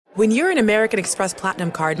When you're an American Express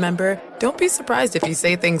Platinum card member, don't be surprised if you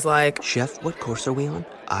say things like, "Chef, what course are we on?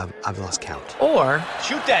 I've lost count." Or,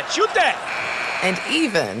 Shoot that! And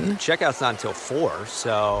even, Checkout's not until 4,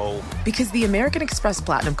 so... Because the American Express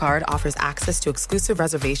Platinum Card offers access to exclusive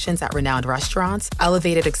reservations at renowned restaurants,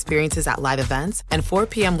 elevated experiences at live events, and 4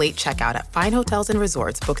 p.m. late checkout at fine hotels and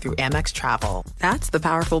resorts booked through Amex Travel. That's the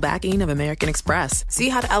powerful backing of American Express. See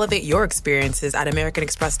how to elevate your experiences at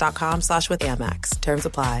americanexpress.com/withAmex. Terms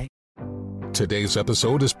apply. Today's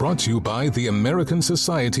episode is brought to you by the American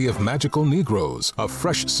Society of Magical Negroes, a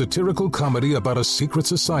fresh satirical comedy about a secret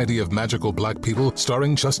society of magical black people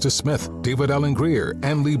starring Justice Smith, David Allen Greer,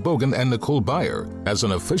 Ann Lee Bogan, and Nicole Byer. As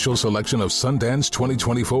an official selection of Sundance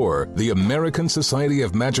 2024, the American Society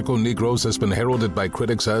of Magical Negroes has been heralded by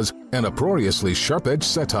critics as an uproariously sharp-edged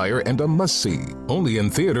satire and a must-see. Only in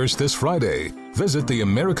theaters this Friday. Visit the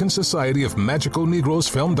American Society of Magical Negroes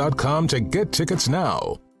Film.com to get tickets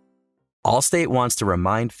now. Allstate wants to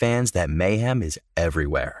remind fans that mayhem is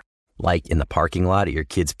everywhere. Like in the parking lot at your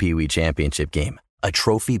kid's Pee Wee Championship game. A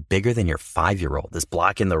trophy bigger than your 5-year-old is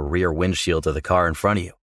blocking the rear windshield of the car in front of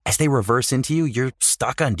you. As they reverse into you, you're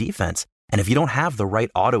stuck on defense. And if you don't have the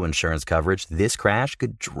right auto insurance coverage, this crash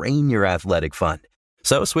could drain your athletic fund.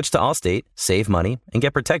 So switch to Allstate, save money, and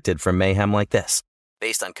get protected from mayhem like this.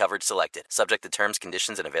 Based on coverage selected, subject to terms,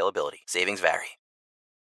 conditions, and availability. Savings vary.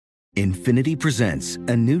 Infiniti presents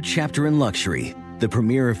a new chapter in luxury, the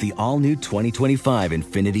premiere of the all-new 2025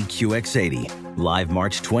 Infiniti QX80, live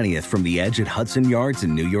March 20th from the Edge at Hudson Yards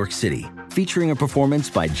in New York City, featuring a performance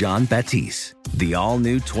by John Batiste. The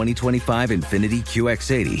all-new 2025 Infiniti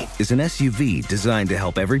QX80 is an SUV designed to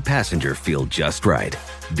help every passenger feel just right.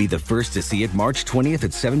 Be the first to see it March 20th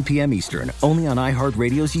at 7 p.m. Eastern, only on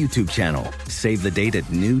iHeartRadio's YouTube channel. Save the date at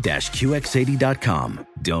new-QX80.com.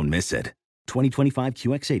 Don't miss it. 2025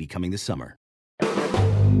 QX80 coming this summer.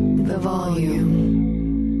 The volume.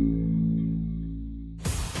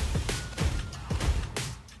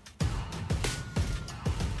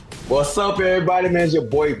 What's up, everybody? Man, it's your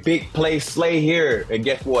boy Big Play Slay here. And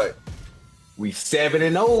guess what? We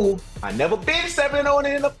 7-0. I never been 7-0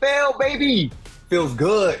 in the NFL, baby. Feels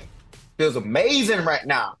good. Feels amazing right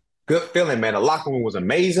now. Good feeling, man. The locker room was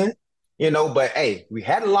amazing. But hey, we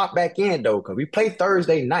had to lock back in though, because we played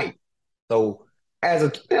Thursday night. So as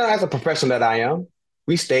a professional that I am,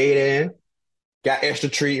 we stayed in, got extra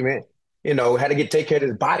treatment, had to take care of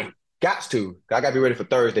this body. I got to be ready for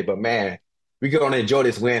Thursday. But man, we're going to enjoy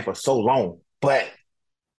this win for so long. But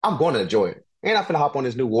I'm going to enjoy it. And I'm going to hop on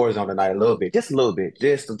this new Warzone tonight a little bit, just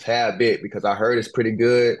a tad bit, because I heard it's pretty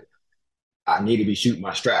good. I need to be shooting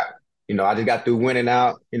my strap. I just got through winning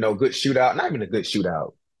out, good shootout. Not even a good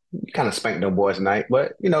shootout. We kind of spanked them boys tonight,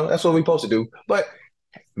 but, that's what we're supposed to do. But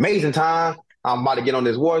amazing time. I'm about to get on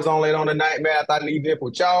this Warzone later on tonight, man. I thought I'd leave it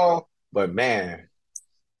with y'all, but man,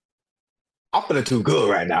 I'm feeling too good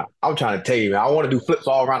right now. I'm trying to tell you, man, I want to do flips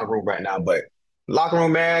all around the room right now, but locker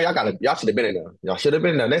room, man, y'all should have been in there. Y'all should have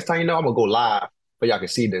been in there. Next time, I'm going to go live so y'all can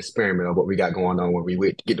see the experiment of what we got going on when we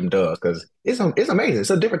get them dubs, because it's amazing. It's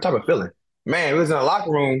a different type of feeling. Man, we was in the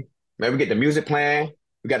locker room, man, we get the music playing.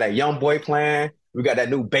 We got that young boy playing. We got that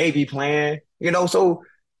new baby playing, so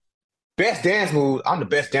best dance moves, I'm the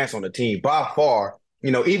best dancer on the team by far.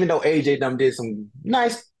 Even though AJ done did some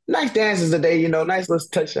nice dances today, nice little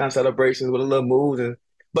touchdown celebrations with a little moves.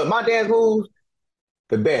 But my dance moves,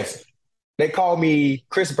 the best. They call me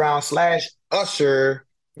Chris Brown / Usher,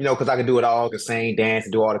 because I can do it all, can sing, dance,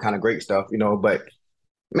 and do all the kind of great stuff, But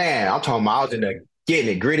man, I'm talking about I was in there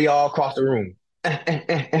getting it gritty all across the room.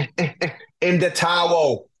 In the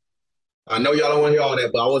towel. I know y'all don't want to hear all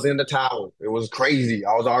that, but I was in the towel. It was crazy.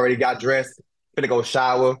 I was already got dressed, finna go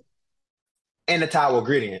shower, and the towel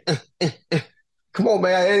gritty. Come on,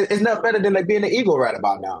 man. It's not better than being the Eagle right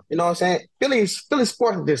about now. You know what I'm saying? Philly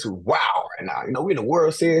sports is just wow right now. We in the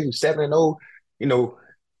World Series, we 7-0.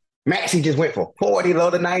 Maxey just went for 40 the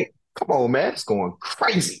other night. Come on, man. It's going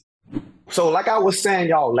crazy. So like I was saying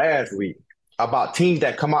y'all last week about teams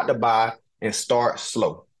that come out to bye and start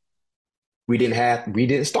slow. We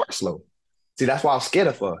didn't start slow. See, that's why I was scared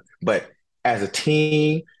of her. But as a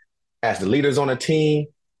team, as the leaders on the team,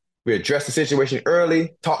 we addressed the situation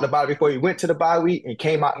early, talked about it before we went to the bye week, and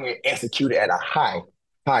came out here and executed at a high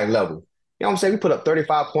level. You know what I'm saying? We put up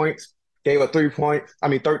 35 points, gave up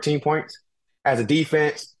 13 points as a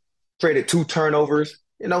defense, created 2 turnovers.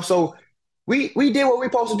 So we did what we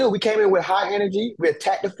were supposed to do. We came in with high energy. We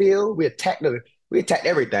attacked the field. We attacked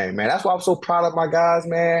everything, man. That's why I'm so proud of my guys,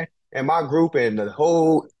 man, and my group and the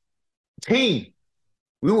whole team.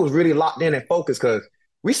 We was really locked in and focused because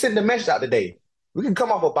we sent the message out today. We can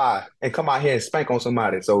come off a bye and come out here and spank on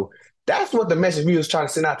somebody. So That's what the message we was trying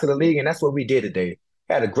to send out to the league, and that's what we did today.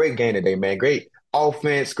 Had a great game today, man. Great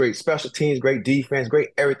offense, great special teams, great defense, great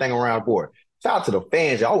everything around the board. Shout out to the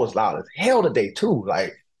fans. Y'all was loud as hell today, too.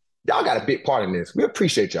 Like, y'all got a big part in this. We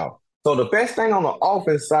appreciate y'all. So the best thing on the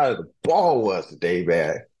offense side of the ball was today,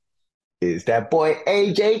 man, is that boy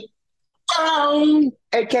AJ Brown,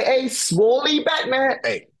 a.k.a. Swoley Batman.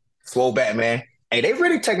 Hey, Swole Batman. Hey, they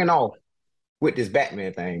really taking off with this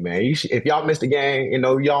Batman thing, man. If y'all missed the game,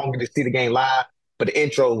 y'all don't get to see the game live, but the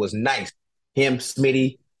intro was nice. Him,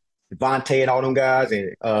 Smitty, Devontae, and all them guys,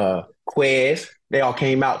 and Quez, they all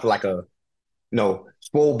came out for like a,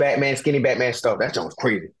 Swole Batman, skinny Batman stuff. That joint was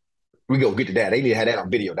crazy. We go get to that. They need to have that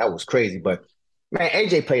on video. That was crazy. But, man,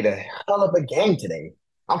 AJ played a hell of a game today.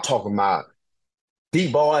 I'm talking about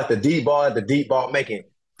deep ball after deep ball after deep ball, making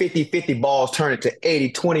 50-50 balls turn into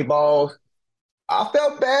 80-20 balls. I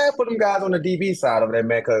felt bad for them guys on the DB side of that,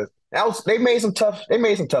 man, because they made some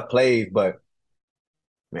tough plays, but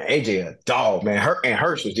man, AJ a dog, man.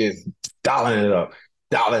 Hurts was just dialing it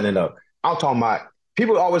up. I'm talking about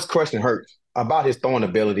people always question Hurts about his throwing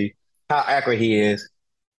ability, how accurate he is.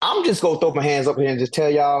 I'm just gonna throw my hands up here and just tell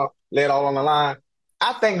y'all, lay it all on the line.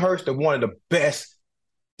 I think Hurts is one of the best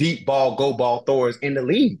deep ball, go ball throwers in the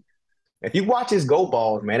league. If you watch his go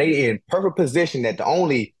balls, man, they in perfect position that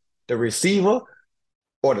only the receiver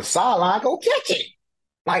or the sideline go catch it.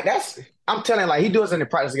 Like I'm telling you, like he does it in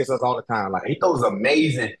practice against us all the time. Like he throws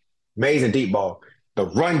amazing deep ball. The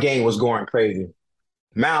run game was going crazy.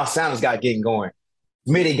 Miles Sanders got getting going.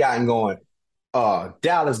 Smitty got going.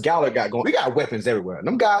 Dallas Gallagher got going. We got weapons everywhere.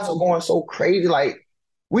 Them guys are going so crazy. Like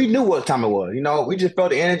we knew what time it was. We just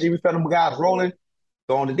felt the energy. We felt them guys rolling.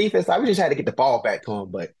 So on the defense side, we just had to get the ball back to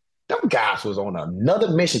them. But them guys was on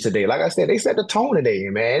another mission today. Like I said, they set the tone today,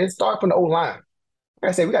 man. It started from the O-line. Like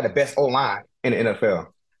I said, we got the best O-line in the NFL.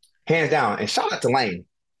 Hands down. And shout out to Lane.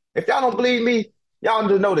 If y'all don't believe me, y'all need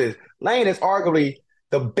to know this. Lane is arguably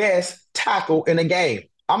the best tackle in the game.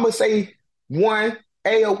 I'm going to say 1A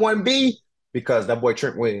or 1B because that boy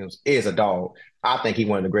Trent Williams is a dog. I think he's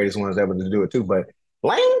one of the greatest ones ever to do it too. But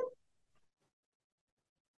Lane,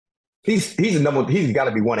 he's got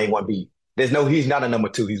to be 1A, 1B. He's not a number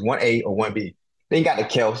 2. He's 1A or 1B. Then you got the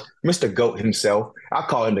Kels, Mr. GOAT himself. I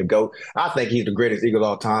call him the GOAT. I think he's the greatest Eagle of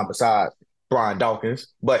all time besides Brian Dawkins.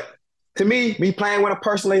 But to me playing with him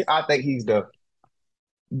personally, I think he's the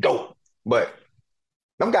GOAT. But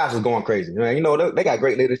them guys was going crazy. They got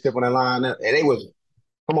great leadership on that line. And they was,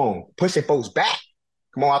 pushing folks back.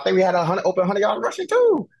 I think we had open 100-yard rushing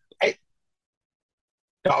too. Hey,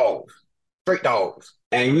 dogs. Straight dogs.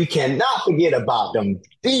 And we cannot forget about them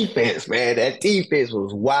defense, man. That defense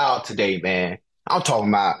was wild today, man. I'm talking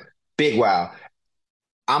about big wild.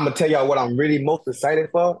 I'm going to tell y'all what I'm really most excited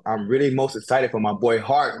for. I'm really most excited for my boy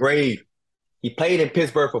Hargrave. He played in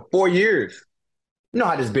Pittsburgh for 4 years. You know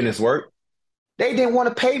how this business works. They didn't want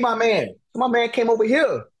to pay my man. My man came over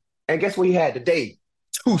here. And guess what he had today?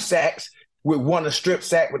 2 sacks with one a strip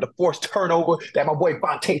sack with the forced turnover that my boy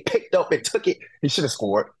Vontae picked up and took it. He should have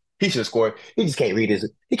scored. He just can't read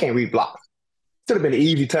he can't read blocks. Should have been an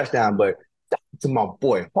easy touchdown, but to my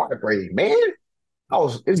boy Hargrave, man.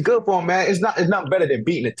 It's good for him, man. It's not better than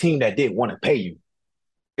beating a team that didn't want to pay you.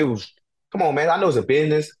 It was, come on, man. I know it's a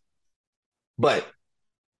business, but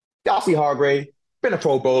y'all see Hargrave, been a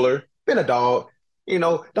Pro Bowler, been a dog.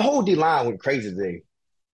 The whole D-line went crazy today.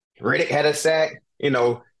 Riddick had a sack,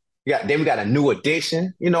 then we got a new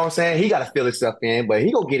addition, you know what I'm saying? He got to fill himself in, but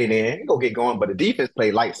he go get it in. He go get going, but the defense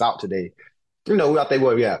played lights out today. We out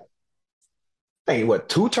there, I think,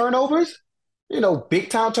 2 turnovers? Big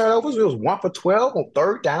time turnovers. We was 1 for 12 on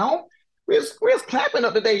 3rd down. We was clapping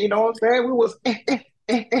up today, you know what I'm saying? We was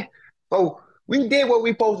So we did what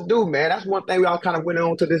we supposed to do, man. That's one thing we all kind of went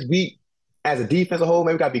on to this week. As a defense as a whole,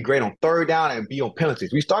 man, we got to be great on 3rd down and be on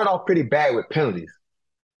penalties. We started off pretty bad with penalties,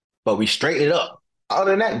 but we straightened it up.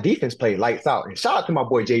 Other than that, defense played lights out. And shout out to my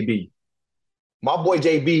boy JB. My boy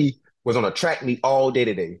JB was on a track meet all day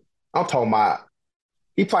today. I'm talking about,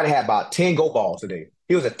 he probably had about 10 go balls today.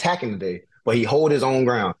 He was attacking today, but he hold his own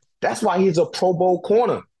ground. That's why he's a Pro Bowl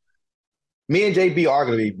corner. Me and JB are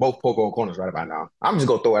going to be both Pro Bowl corners right about now. I'm just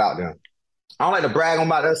going to throw it out there. I don't like to brag on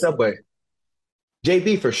about that stuff, but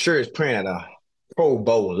JB for sure is playing at a Pro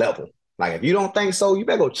Bowl level. Like, if you don't think so, you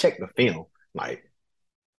better go check the film. Like,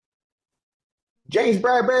 James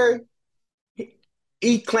Bradbury,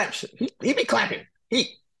 he clamps. He be clapping.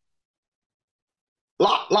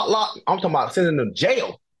 Lock. I'm talking about sending them to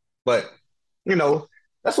jail. But,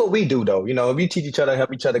 that's what we do, though. We teach each other,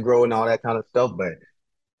 help each other grow and all that kind of stuff.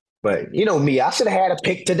 But me, I should have had a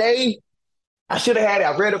pick today. I should have had it.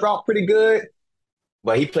 I read the route pretty good.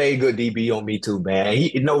 But he played good DB on me too, man.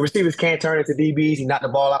 Receivers can't turn into DBs. He knocked the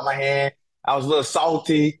ball out my hand. I was a little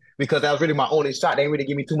salty because that was really my only shot. They didn't really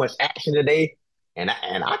give me too much action today. And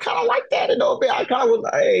I kind of like that a little bit. I kind of was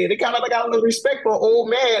like, hey, they kind of got a little respect for an old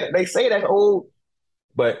man. They say that's old,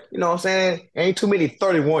 but you know what I'm saying? Ain't too many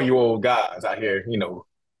 31-year-old guys out here,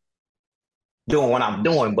 doing what I'm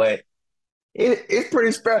doing. But it's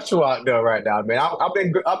pretty special out there right now, man.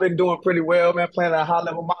 I've been doing pretty well, man, playing at a high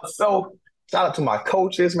level myself. Shout out to my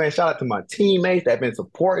coaches, man. Shout out to my teammates that have been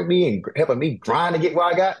supporting me and helping me grind to get where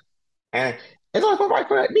I got. And it's only right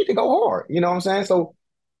for me to go hard. You know what I'm saying? So,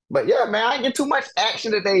 but yeah, man, I didn't get too much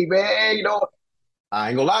action today, man. I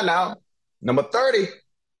ain't gonna lie now. Number 30,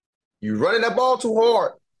 you running that ball too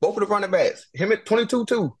hard. Both of the running backs. Him at 22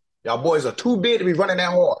 too. Y'all boys are too big to be running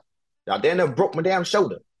that hard. Y'all damn near broke my damn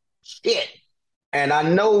shoulder. Shit. And I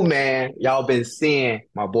know, man, y'all been seeing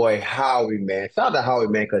my boy Howie, man. Shout out to Howie,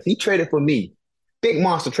 man, because he traded for me. Big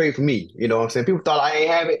monster trade for me. You know what I'm saying? People thought I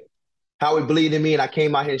ain't have it. Howie believed in me, and I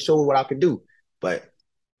came out here and showed what I could do. But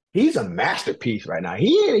he's a masterpiece right now.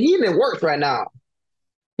 He in the works right now.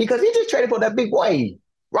 Because he just traded for that big boy,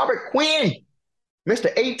 Robert Quinn,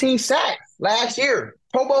 Mr. 18 sacks last year.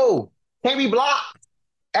 Pro Bowl. Can't be blocked.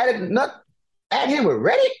 Add him with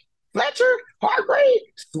Reddick, Fletcher, Hargrave,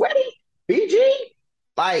 Sweaty, BG,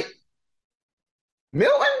 like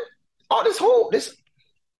Milton, this.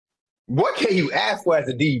 What can you ask for as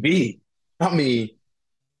a DB? I mean,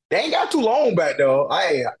 they ain't got too long back though.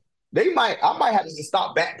 I might have to just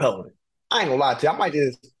stop backpedaling. I ain't gonna lie to you. I might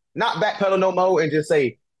just not backpedal no more and just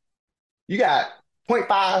say, you got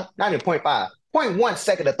 0.5, not even 0.5, 0.1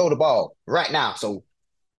 second to throw the ball right now. So,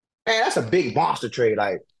 man, that's a big monster trade.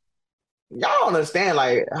 Like, y'all don't understand,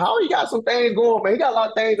 like, how he got some things going, man. He got a lot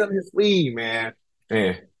of things under his sleeve, man.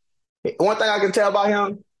 Man. One thing I can tell about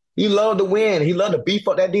him, he loved to win. He loved to beef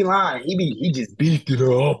up that D-line. He just beefed it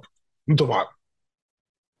up. I'm talking about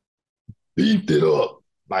beefed it up.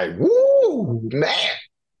 Like, woo, man.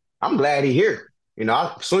 I'm glad he here.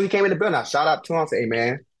 As soon as he came in the building, I shout out to him. I said, hey,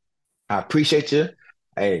 man, I appreciate you.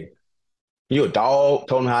 Hey, you a dog.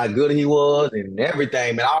 Told him how good he was and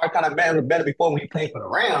everything, man. I already kind of met him better before when he played for the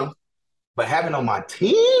Rams. But having on my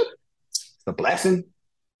team, it's a blessing.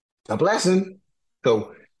 It's a blessing.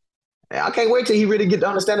 So I can't wait till he really get to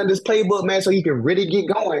understanding this playbook, man, so he can really get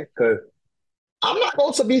going. Because I'm not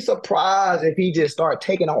going to be surprised if he just start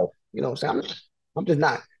taking off. You know what I'm saying? I'm just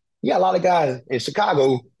not. You got a lot of guys in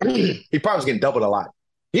Chicago, he probably was getting doubled a lot.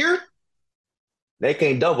 Here, they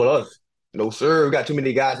can't double us. No, sir. We got too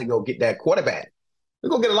many guys to go get that quarterback. We're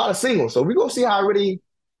going to get a lot of singles. So we're going to see how really,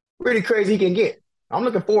 really crazy he can get. I'm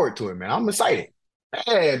looking forward to it, man. I'm excited.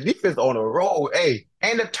 Man, defense on the road. Hey,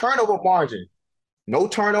 and the turnover margin. No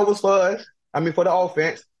turnovers for us. For the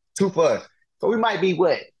offense. 2 for us. So we might be,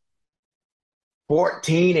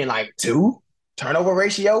 14 and 2 turnover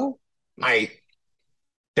ratio? Like,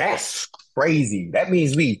 that's crazy. That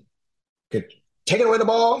means we could take away the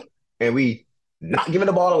ball and we not giving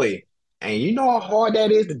the ball away. And you know how hard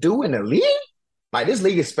that is to do in the league? Like, this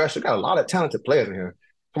league is special. Got a lot of talented players in here.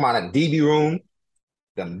 Come out of the DB room,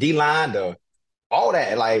 the D-line, all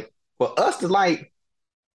that. Like, for us to,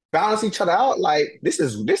 balance each other out, this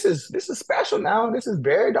is special now. This is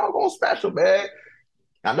very doggone special, man.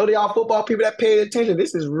 I know they all football people that pay attention.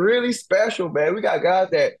 This is really special, man. We got guys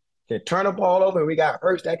that can turn the ball over, and we got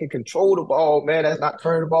Hurts that can control the ball, man. That's not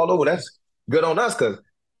turning the ball over. That's good on us because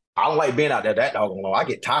I don't like being out there that doggone long. I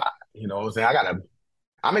get tired. You know what I'm saying?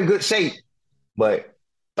 I'm in good shape, but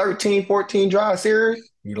 13, 14 drive series,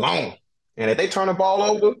 you long. And if they turn the ball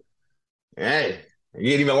over, hey,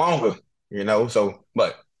 you get even longer, So,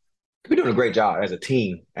 but we're doing a great job as a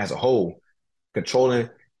team, as a whole, controlling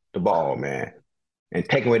the ball, man, and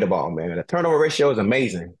taking away the ball, man. The turnover ratio is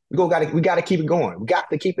amazing. We got to keep it going. We got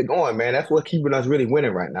to keep it going, man. That's what's keeping us really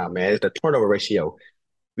winning right now, man. It's the turnover ratio.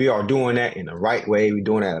 We are doing that in the right way. We're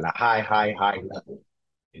doing that at a high level,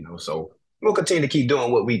 So we'll continue to keep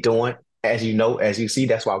doing what we're doing. As you know, as you see,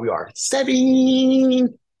 that's why we are 7-0.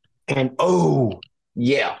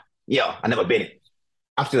 Yeah, I never been it.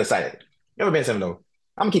 I'm still excited. Never been 7-0.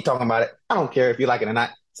 I'm going to keep talking about it. I don't care if you like it or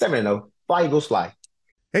not. 7-0. Fly, Eagles, fly.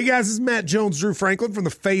 Hey guys, this is Matt Jones, Drew Franklin from the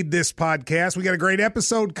Fade This podcast. We got a great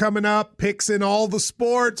episode coming up. Picks in all the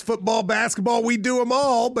sports, football, basketball, we do them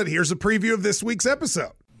all. But here's a preview of this week's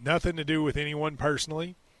episode. Nothing to do with anyone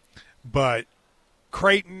personally, but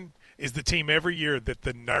Creighton is the team every year that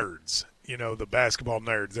the nerds, the basketball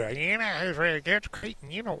nerds, they're like, it's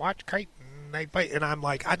Creighton, watch Creighton. They play. And I'm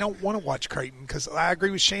like, I don't want to watch Creighton because I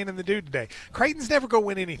agree with Shannon the dude today. Creighton's never going to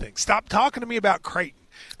win anything. Stop talking to me about Creighton.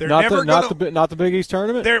 They're not never not the Big East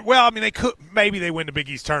tournament. They could maybe they win the Big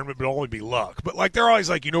East tournament, but it'll only be luck. But like they're always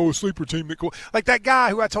like, a sleeper team that cool. Like that guy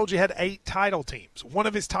who I told you had 8 title teams. One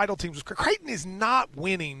of his title teams was Creighton is not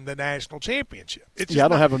winning the national championship. It's I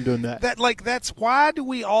don't have him doing that. That's why do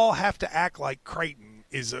we all have to act like Creighton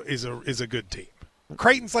is a good team?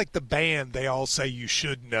 Creighton's like the band they all say you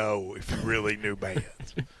should know if you really knew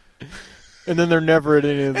bands. And then they're never at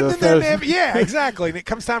any of the yeah, exactly. And it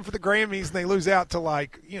comes time for the Grammys, and they lose out to Lil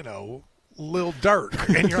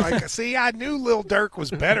Durk, and you're like, "See, I knew Lil Durk was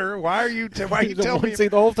better. Why are you telling me?" See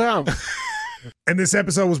the whole time. And this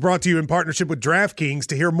episode was brought to you in partnership with DraftKings.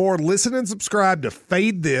 To hear more, listen and subscribe to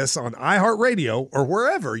Fade This on iHeartRadio or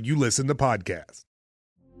wherever you listen to podcasts.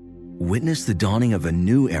 Witness the dawning of a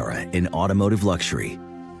new era in automotive luxury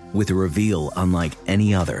with a reveal unlike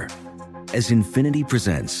any other as Infiniti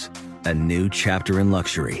presents a new chapter in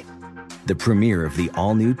luxury, the premiere of the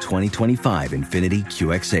all-new 2025 Infiniti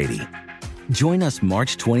QX80. Join us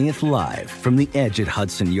March 20th live from the Edge at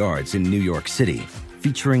Hudson Yards in New York City,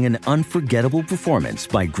 featuring an unforgettable performance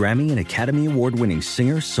by Grammy and Academy Award-winning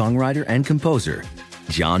singer, songwriter, and composer,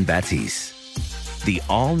 Jon Batiste. The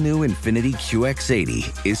all-new Infiniti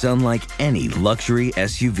QX80 is unlike any luxury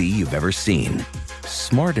SUV you've ever seen.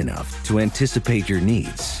 Smart enough to anticipate your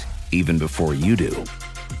needs, even before you do.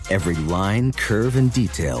 Every line, curve, and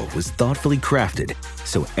detail was thoughtfully crafted,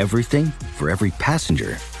 so everything for every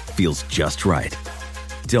passenger feels just right.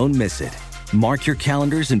 Don't miss it. Mark your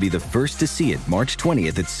calendars and be the first to see it March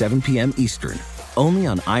 20th at 7 p.m. Eastern, only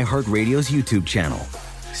on iHeartRadio's YouTube channel.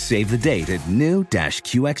 Save the date at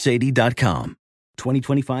new-QX80.com.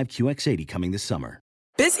 2025 QX80 coming this summer.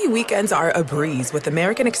 Busy weekends are a breeze with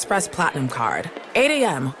American Express Platinum Card. 8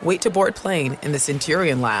 a.m., wait to board plane in the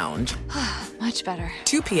Centurion Lounge. Much better.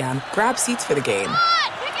 2 p.m., grab seats for the game.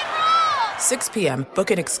 6 p.m., book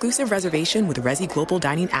an exclusive reservation with Resi Global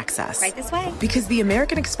Dining Access. Right this way. Because the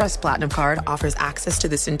American Express Platinum Card offers access to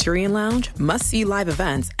the Centurion Lounge, must-see live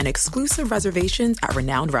events, and exclusive reservations at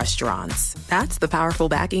renowned restaurants. That's the powerful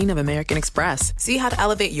backing of American Express. See how to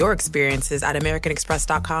elevate your experiences at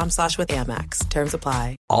americanexpress.com/withAmex. Terms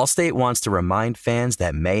apply. Allstate wants to remind fans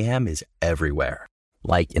that mayhem is everywhere.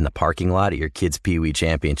 Like in the parking lot at your kid's Pee Wee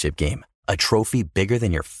Championship game. A trophy bigger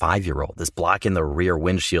than your 5-year-old is blocking the rear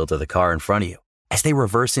windshield of the car in front of you. As they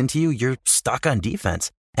reverse into you, you're stuck on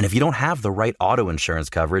defense. And if you don't have the right auto insurance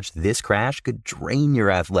coverage, this crash could drain your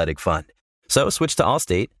athletic fund. So switch to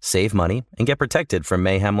Allstate, save money, and get protected from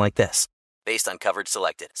mayhem like this. Based on coverage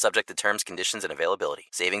selected, subject to terms, conditions, and availability.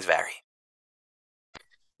 Savings vary.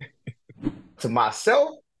 To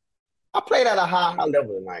myself, I played at a high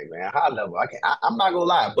level tonight, man. High level. I'm not gonna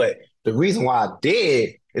lie, but the reason why I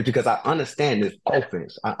did is because I understand this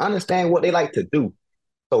offense. I understand what they like to do.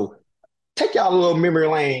 So take y'all a little memory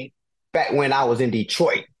lane back when I was in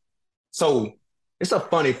Detroit. So it's a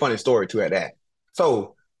funny story too at that.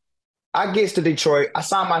 So I gets to Detroit. I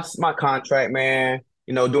signed my contract, man.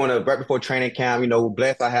 Doing a right before training camp.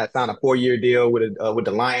 Blessed I had signed a 4-year deal with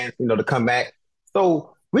the Lions. To come back.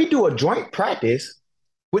 So we do a joint practice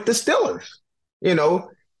with the Steelers.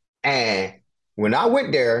 And when I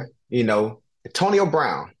went there, Antonio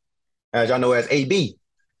Brown, as y'all know as AB,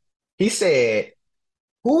 he said,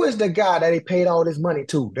 "Who is the guy that he paid all this money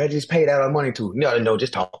to? That just paid all the money to?" No,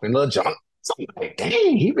 just talking a little junk. So I'm like,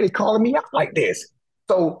 dang, he really calling me out like this.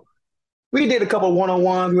 So we did a couple of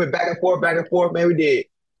one-on-ones. We went back and forth, man. We did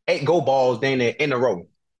 8 go balls then in a row.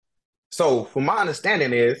 So from my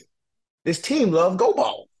understanding is this team loves go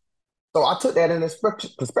balls. So I took that in this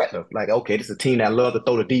perspective. Like, okay, this is a team that loves to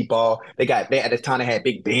throw the deep ball. They at this time they had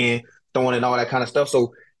Big Ben throwing and all that kind of stuff.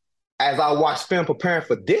 So as I watched film preparing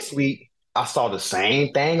for this week, I saw the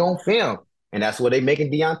same thing on film. And that's what they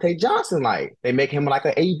making Deontay Johnson like. They make him like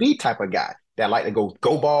an AB type of guy that like to go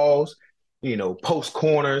balls, post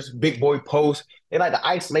corners, big boy post. They like to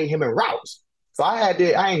isolate him in routes. So I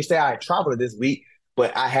ain't say I had traveled this week,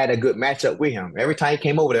 but I had a good matchup with him. Every time he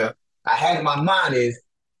came over there, I had in my mind is,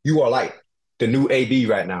 you are like the new AB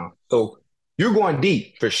right now. So you're going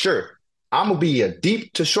deep for sure. I'm going to be a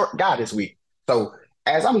deep to short guy this week. So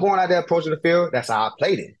as I'm going out there approaching the field, that's how I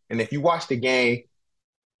played it. And if you watch the game,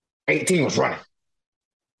 18 was running.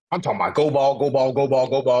 I'm talking about go ball,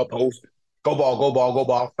 post, go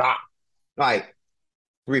ball, stop. Like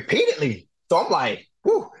repeatedly. So I'm like,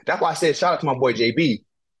 whew. That's why I said shout out to my boy JB,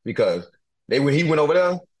 because when he went over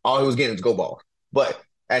there, all he was getting was go balls. But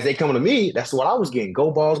as they come to me, that's what I was getting. Go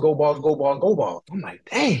balls. I'm like,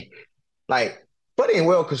 dang. Like, put it in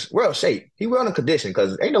well shape. He well in condition,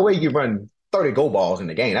 because ain't no way you run 30 go balls in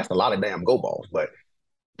the game. That's a lot of damn go balls. But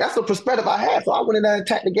that's the perspective I had. So I went in there and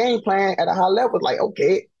attacked the game plan at a high level. Like,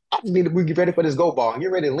 okay, I just need to get ready for this go ball and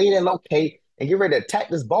get ready to lean and locate and get ready to attack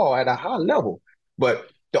this ball at a high level. But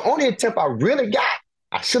the only attempt I really got,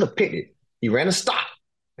 I should have picked it. He ran a stop.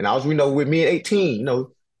 And I was, with me at 18,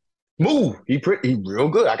 move. He real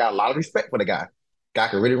good. I got a lot of respect for the guy. Guy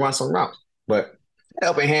can really run some routes. But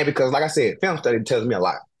help in hand because, like I said, film study tells me a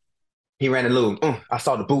lot. He ran a little, I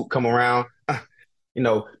saw the boot come around,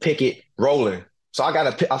 pick it, rolling. So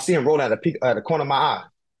I see him rolling at the corner of my eye.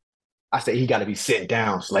 I said, he got to be sitting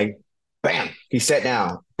down, Slay. Bam. He sat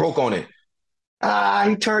down, broke on it.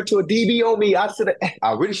 He turned to a DB on me.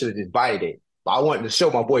 I really should have just bited it. But I wanted to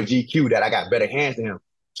show my boy GQ that I got better hands than him.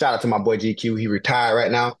 Shout out to my boy GQ. He retired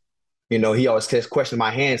right now. He always questioned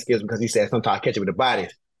my hand skills because he said sometimes I catch it with the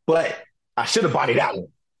bodies. But I should have bodied that one.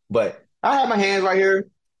 But I had my hands right here.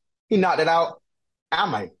 He knocked it out.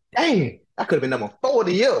 I'm like, dang, that could have been number 4 of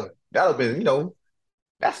the year. That would have been,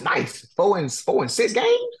 that's nice. 4 and 6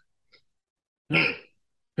 games? That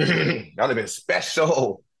would have been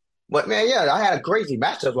special. But, man, yeah, I had a crazy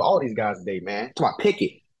matchup with all these guys today, man. To my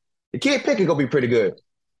Pickett. The kid Pickett going to be pretty good.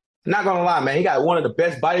 Not going to lie, man. He got one of the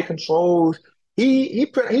best body controls. He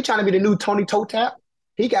trying to be the new Tony Toe Tap.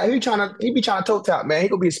 He be trying to toe tap, man. He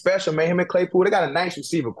going to be special, man. Him and Claypool, they got a nice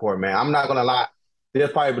receiver core, man. I'm not going to lie. They're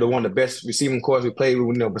probably one of the best receiving cores we played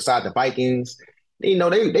with, besides the Vikings. They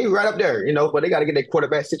right up there, but they got to get their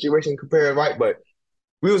quarterback situation compared right. But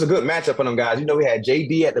we was a good matchup for them guys. We had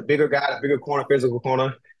JB at the bigger guy, the bigger corner, physical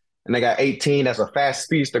corner. And they got 18 that's a fast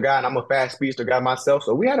speedster guy, and I'm a fast speedster guy myself.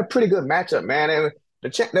 So we had a pretty good matchup, man. And the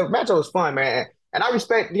matchup was fun, man. And I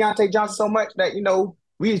respect Deontay Johnson so much that,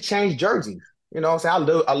 we changed jerseys. I'm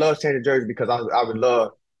saying? I love changing jerseys because I would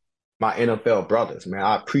love my NFL brothers, man.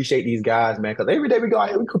 I appreciate these guys, man, because every day we go out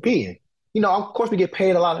here, we competing. Of course we get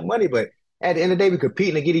paid a lot of money, but at the end of the day, we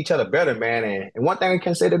competing to get each other better, man. And one thing I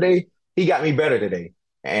can say today, he got me better today.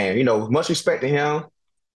 And, much respect to him.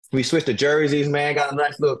 We switched the jerseys, man. Got a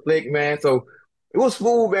nice little flick, man. So it was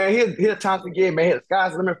smooth, man. Here's time to forget, man. The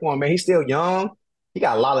sky's the limit for him, man. He's still young. He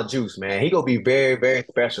got a lot of juice, man. He gonna be very, very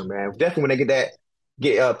special, man. Definitely when they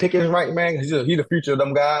get Pickens right, man. He's the future of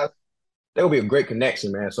them guys. That will be a great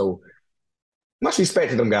connection, man. So much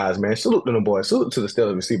respect to them guys, man. Salute to them boys. Salute to the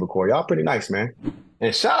Steelers receiver core. Y'all pretty nice, man.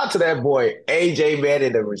 And shout out to that boy AJ, man,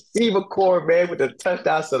 in the receiver core, man, with the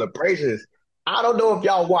touchdown celebrations. I don't know if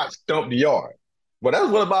y'all watched Stump the Yard. But that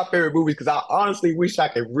was one of my favorite movies because I honestly wish I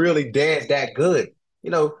could really dance that good.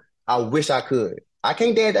 I wish I could. I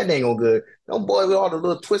can't dance that dang on good. Them boys with all the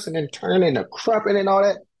little twisting and turning and the crumping and all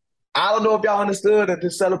that. I don't know if y'all understood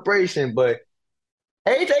the celebration, but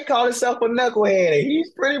AJ called himself a knucklehead, and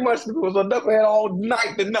he's pretty much was a knucklehead all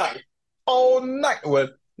night tonight. All night. Well,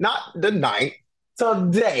 not the night,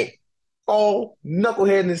 today. All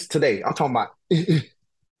knuckleheadness today. I'm talking about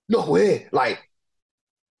knucklehead. Like,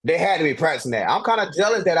 they had to be practicing that. I'm kind of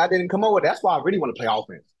jealous that I didn't come over. That's why I really want to play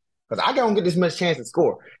offense. Because I don't get this much chance to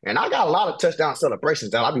score. And I got a lot of touchdown celebrations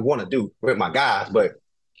that I be want to do with my guys, but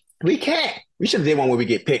we can't. We should have did one where we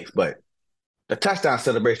get picks, but the touchdown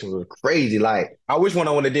celebration was crazy. Like, I wish one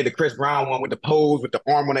I would have did the Chris Brown one with the pose, with the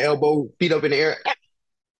arm on the elbow, feet up in the air.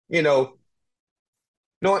 No,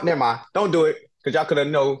 never mind. Don't do it. Because y'all could have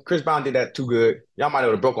known Chris Brown did that too good. Y'all might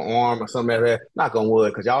have broken an arm or something like that. Knock on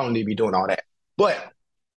wood, because y'all don't need to be doing all that. But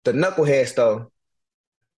the knucklehead stuff,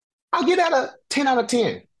 I'll give that a 10 out of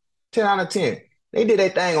 10. 10 out of 10. They did their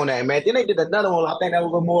thing on that, man. Then they did another one. I think that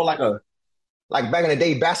was more like back in the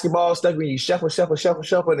day, basketball stuff when you shuffle,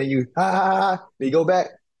 and then you then you go back.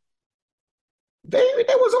 They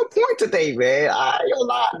was on point today, man. I ain't gonna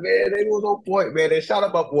lie, man. They was on point, man. They shout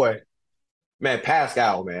out my boy. Man,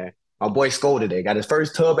 Pascal, man. My boy scolded today. Got his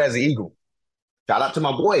first tub as an Eagle. Shout out to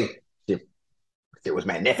my boy. It was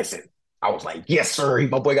magnificent. I was like, yes, sir.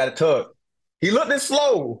 My boy got a tub. He looked this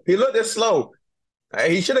slow.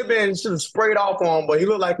 He should have sprayed off on him, but he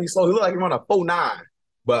looked like he's slow. He looked like he run a 4.9.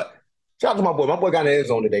 But shout out to my boy. My boy got in his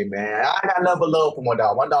zone today, man. I got nothing but love for my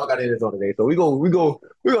dog. My dog got in his zone today. So we go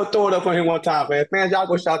throw it up on him one time, man. Fans, y'all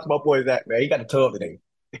go shout out to my boy Zach, man. He got a tub today.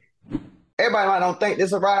 Everybody might don't think this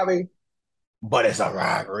is a rivalry, but it's a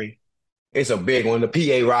rivalry. It's a big one, the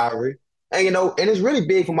PA rivalry. And and it's really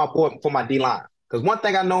big for my D-line. Because one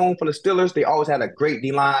thing I know from the Steelers, they always had a great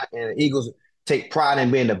D-line, and the Eagles take pride in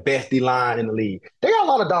being the best D-line in the league. They got a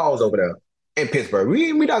lot of dogs over there in Pittsburgh.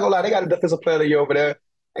 We not gonna lie, they got a defensive player of the year over there.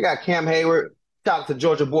 They got Cam Hayward, shout out to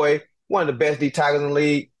Georgia boy, one of the best D-tackles in the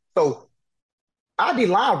league. So our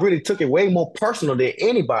D-line really took it way more personal than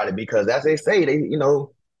anybody because, as they say, Pittsburgh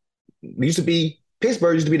used to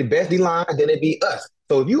be the best D-line, and then it'd be us.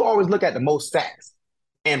 So if you always look at the most sacks,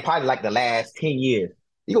 and probably like the last 10 years,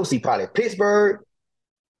 you're going to see probably Pittsburgh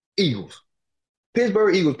Eagles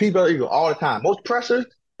all the time. Most pressures,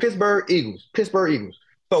 Pittsburgh Eagles.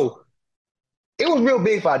 So it was real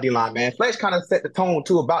big for our D-line, man. Fletch kind of set the tone,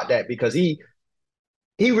 too, about that because he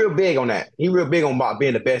real big on that. He real big on about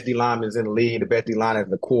being the best D-linemen in the league, the best D-liners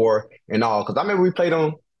in the core and all. Because I remember we played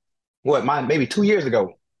them, maybe 2 years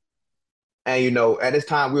ago. And, at this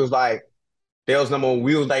time, we was like, they was number one.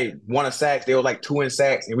 We was like 1 in sacks. They was like 2 in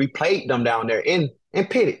sacks. And we played them down there in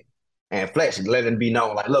Pitt. And Fletch let them be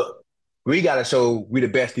known, like, look, we got to show we the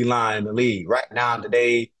best D-line in the league right now,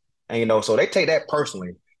 today. And, so they take that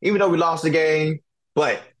personally. Even though we lost the game,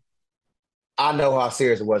 but I know how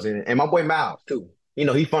serious it was. And my boy Miles, too.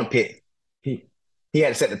 He from Pitt. He had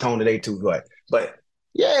to set the tone today, too. But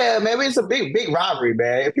yeah, man, it's a big rivalry,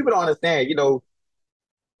 man. If people don't understand,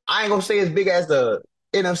 I ain't going to say as big as the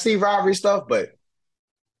NFC rivalry stuff, but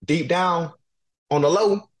deep down on the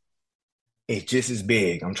low, it's just as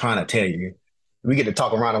big. I'm trying to tell you. We get to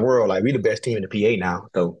talk around the world like we the best team in the PA now.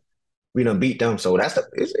 So we done beat them. So it's a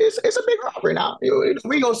big rivalry now. We ain't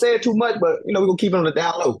going to say it too much, but, we're going to keep it on the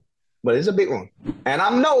down low. But it's a big one. And I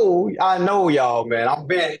know y'all, man. I've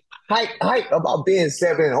been hyped about being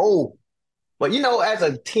 7-0. But, as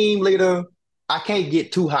a team leader, I can't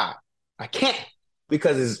get too high. I can't.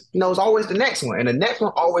 Because it's always the next one. And the next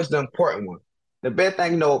one always the important one. The best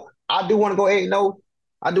thing, I do want to go 8-0.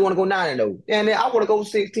 I do want to go 9-0. And then I want to go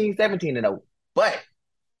 16, 17-0. But,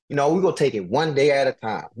 we're going to take it one day at a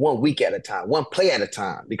time, 1 week at a time, one play at a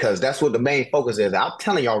time. Because that's what the main focus is. I'm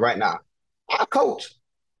telling y'all right now, our Coach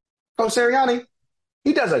Sirianni,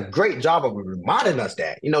 he does a great job of reminding us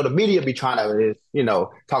that. The media be trying to,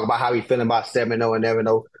 talk about how we feeling about 7-0 and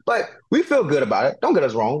 11-0. But we feel good about it. Don't get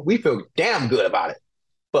us wrong. We feel damn good about it.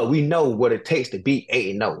 But we know what it takes to beat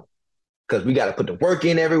 8-0. Because we got to put the work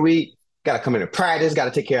in every week. Got to come into practice. Got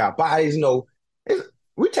to take care of our bodies.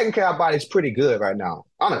 We're taking care of our bodies pretty good right now,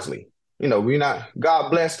 honestly. We're not, God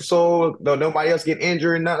bless the soul. Nobody else get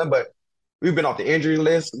injured or nothing. But we've been off the injury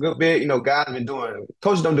list a good bit.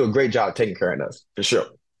 Coaches don't do a great job of taking care of us, for sure.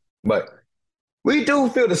 But we do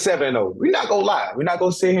feel the 7-0. We're not going to lie. We're not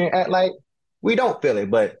going to sit here and act like we don't feel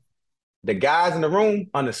it. But the guys in the room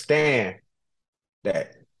understand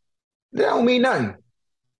that don't mean nothing.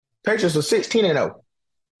 Patriots were 16-0.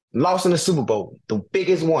 Lost in the Super Bowl. The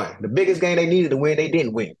biggest one. The biggest game they needed to win, they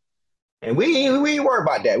didn't win. And we ain't worried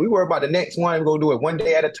about that. We worry about the next one. We're going to do it one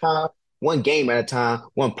day at a time. One game at a time,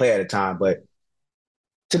 one play at a time. But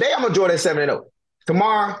today I'm enjoying that 7-0.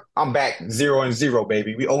 Tomorrow I'm back 0-0,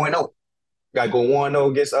 baby. We 0-0. Got to go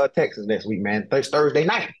 1-0 against Texas next week, man. Thursday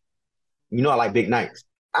night. I like big nights.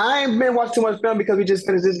 I ain't been watching too much film because we just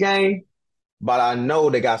finished this game, but I know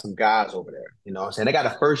they got some guys over there. You know what I'm saying? They got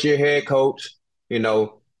a first-year head coach.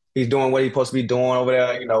 He's doing what he's supposed to be doing over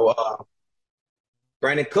there.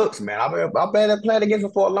 Brandon Cooks, man. I've been playing against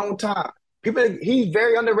him for a long time. He's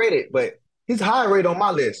very underrated, but he's high rated on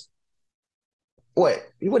my list. What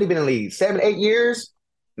he been in the league? 7, 8 years?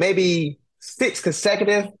 Maybe 6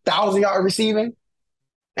 consecutive 1,000-yard receiving?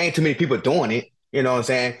 Ain't too many people doing it. You know what I'm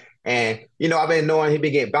saying? And, I've been knowing he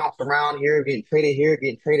been getting bounced around here, getting traded here,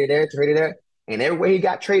 getting traded there. And everywhere he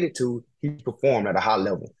got traded to, he performed at a high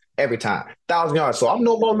level every time. 1,000 yards. So I'm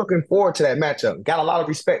no more looking forward to that matchup. Got a lot of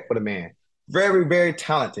respect for the man. Very, very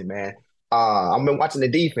talented, man. I've been watching the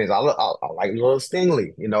defense. I like Little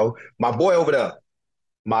Stingley, my boy over there,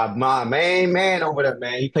 my main man over there,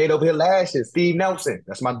 man. He played over here last year, Steve Nelson.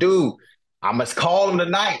 That's my dude. I must call him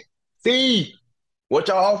tonight. Steve, what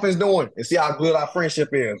y'all offense doing? And see how good our friendship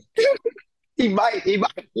is. He might. You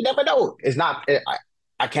never know. It's not.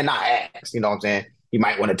 I cannot ask. You know what I'm saying? He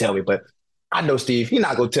might want to tell me, but I know Steve. He's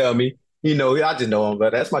not gonna tell me. I just know him.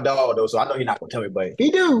 But that's my dog, though. So I know he's not gonna tell me. But if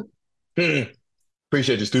he do,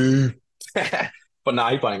 appreciate you, Steve. But nah,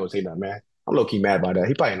 he probably ain't gonna say nothing, man. I'm low-key mad about that.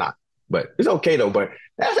 He probably not. But it's okay, though. But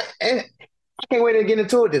I can't wait to get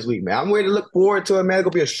into it this week, man. I'm ready to look forward to it, man. It's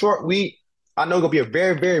gonna be a short week. I know it's gonna be a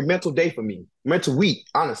very, very mental day for me. Mental week,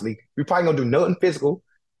 honestly. We probably gonna do nothing physical,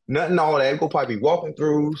 nothing all that. We're gonna probably be walking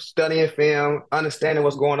through, studying film, understanding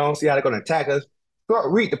what's going on, see how they're gonna attack us.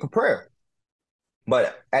 Short week to prepare.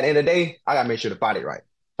 But at the end of the day, I gotta make sure the body right.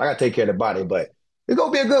 I gotta take care of the body, but it's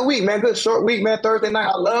gonna be a good week, man. Good short week, man. Thursday night.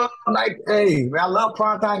 I love I love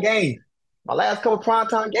primetime games. My last couple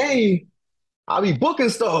primetime games, I'll be booking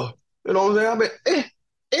stuff. You know what I'm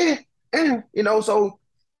saying? So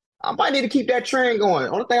I might need to keep that trend going.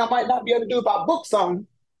 Only thing I might not be able to do if I book something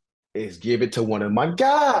is give it to one of my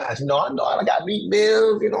guys. I know I got Meat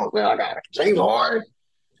Mills, I got James Harden.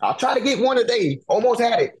 I'll try to get one today. Almost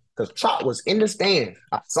had it. Because Chop was in the stands.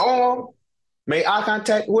 I saw him. Made eye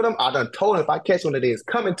contact with him. I done told him if I catch one of these, it's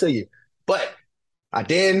coming to you. But I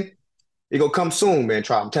didn't. It's going to come soon, man,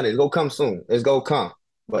 Trop. I'm telling you, it's going to come soon. It's going to come.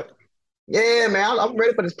 But Yeah, man, I'm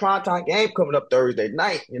ready for this primetime game coming up Thursday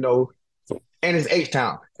night, and it's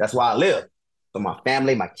H-Town. That's where I live. So my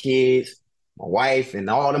family, my kids, my wife, and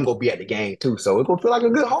all of them gonna be at the game too. So it's gonna feel like a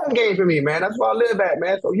good home game for me, man. That's where I live at,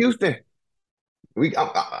 man. So Houston,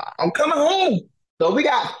 I'm coming home. So we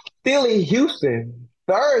got Philly, Houston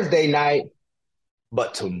Thursday night,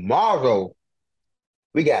 but tomorrow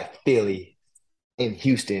we got Philly and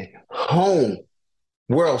Houston home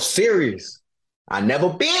World Series. I never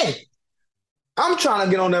been. I'm trying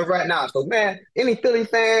to get on there right now. So, man, any Philly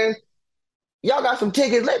fans, y'all got some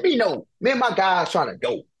tickets, let me know. Me and my guys trying to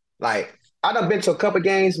go. Like, I done been to a couple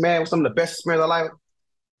games, man, with some of the best experience of life,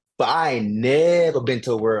 but I ain't never been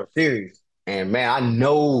to a World Series. And, man, I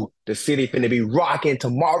know the city finna be rocking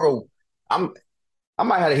tomorrow. I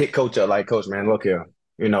might have to hit Coach up like, Coach, man, look here.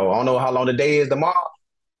 I don't know how long the day is tomorrow,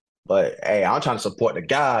 but, hey, I'm trying to support the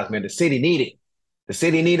guys, man. The city need it. The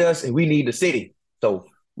city need us, and we need the city. So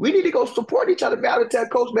we need to go support each other, man. I tell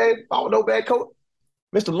Coach, man, I don't know, man, Coach.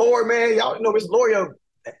 Mr. Lord, man, y'all know Mr. Lord,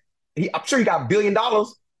 I'm sure he got $1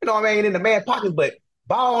 billion, in the man's pockets, but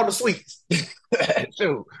buy all the sweets.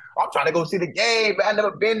 Shoot, I'm trying to go see the game, man. I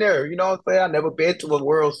never been there, you know what I'm saying? I never been to a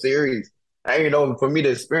World Series. And, for me,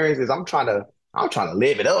 the experience is I'm trying to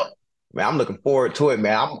live it up. Man, I'm looking forward to it,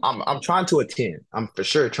 man. I'm trying to attend. I'm for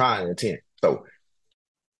sure trying to attend. So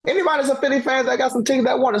anybody that's a Philly fans that got some tickets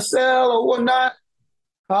that want to sell or whatnot,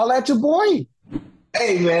 holla at your boy.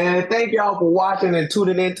 Hey, man, thank y'all for watching and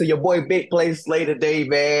tuning in to your boy Big Play Slay today,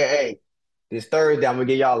 man. Hey, this Thursday, I'm going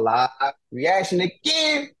to give y'all live reaction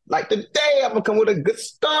again. Like today, I'm going to come with a good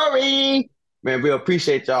story. Man, we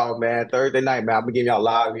appreciate y'all, man. Thursday night, man, I'm going to give y'all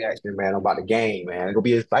live reaction, man, about the game, man. It's going to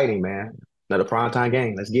be exciting, man. Another primetime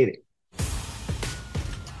game. Let's get it.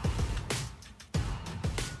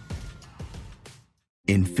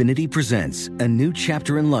 Infinity presents a new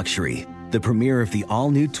chapter in luxury, the premiere of the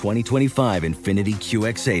all-new 2025 Infinity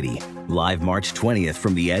QX80, live March 20th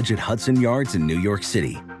from the Edge at Hudson Yards in New York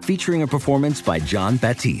City, featuring a performance by John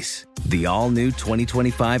Batiste. The all-new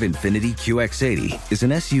 2025 Infinity QX80 is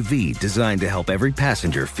an SUV designed to help every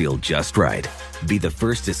passenger feel just right. Be the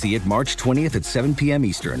first to see it March 20th at 7 p.m.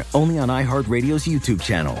 Eastern, only on iHeartRadio's YouTube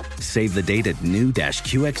channel. Save the date at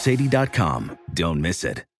new-QX80.com. Don't miss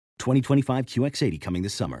it. 2025 QX80 coming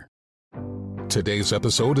this summer. Today's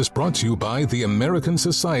episode is brought to you by the American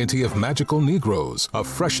Society of Magical Negroes, a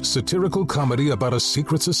fresh satirical comedy about a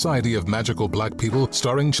secret society of magical black people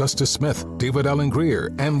starring Justice Smith, David Allen Greer,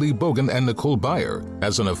 Ann Lee Bogan, and Nicole Byer.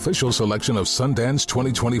 As an official selection of Sundance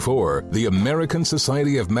 2024, the American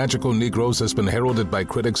Society of Magical Negroes has been heralded by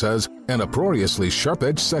critics as an uproariously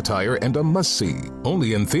sharp-edged satire and a must-see.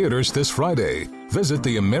 Only in theaters this Friday. Visit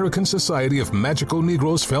the American Society of Magical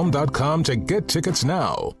Negroes Film.com to get tickets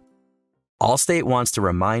now. Allstate wants to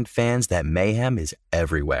remind fans that mayhem is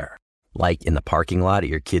everywhere. Like in the parking lot at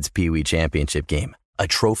your kid's Pee Wee Championship game. A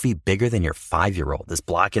trophy bigger than your 5-year-old is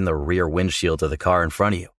blocking the rear windshield of the car in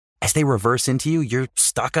front of you. As they reverse into you, you're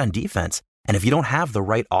stuck on defense. And if you don't have the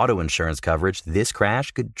right auto insurance coverage, this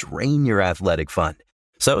crash could drain your athletic fund.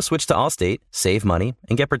 So switch to Allstate, save money,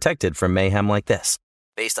 and get protected from mayhem like this.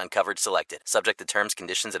 Based on coverage selected, subject to terms,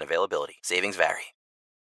 conditions, and availability. Savings vary.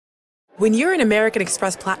 When you're an American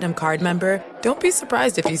Express Platinum card member, don't be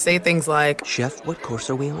surprised if you say things like, Chef, what course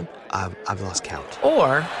are we on? I've lost count.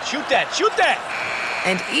 Or, Shoot that!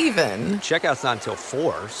 And even, Checkout's not until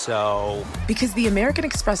 4, so... Because the American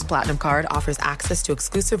Express Platinum Card offers access to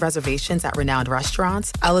exclusive reservations at renowned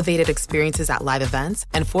restaurants, elevated experiences at live events,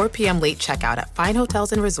 and 4 p.m. late checkout at fine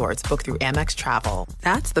hotels and resorts booked through Amex Travel.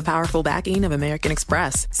 That's the powerful backing of American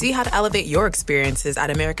Express. See how to elevate your experiences at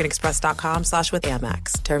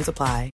americanexpress.com/withAmex. Terms apply.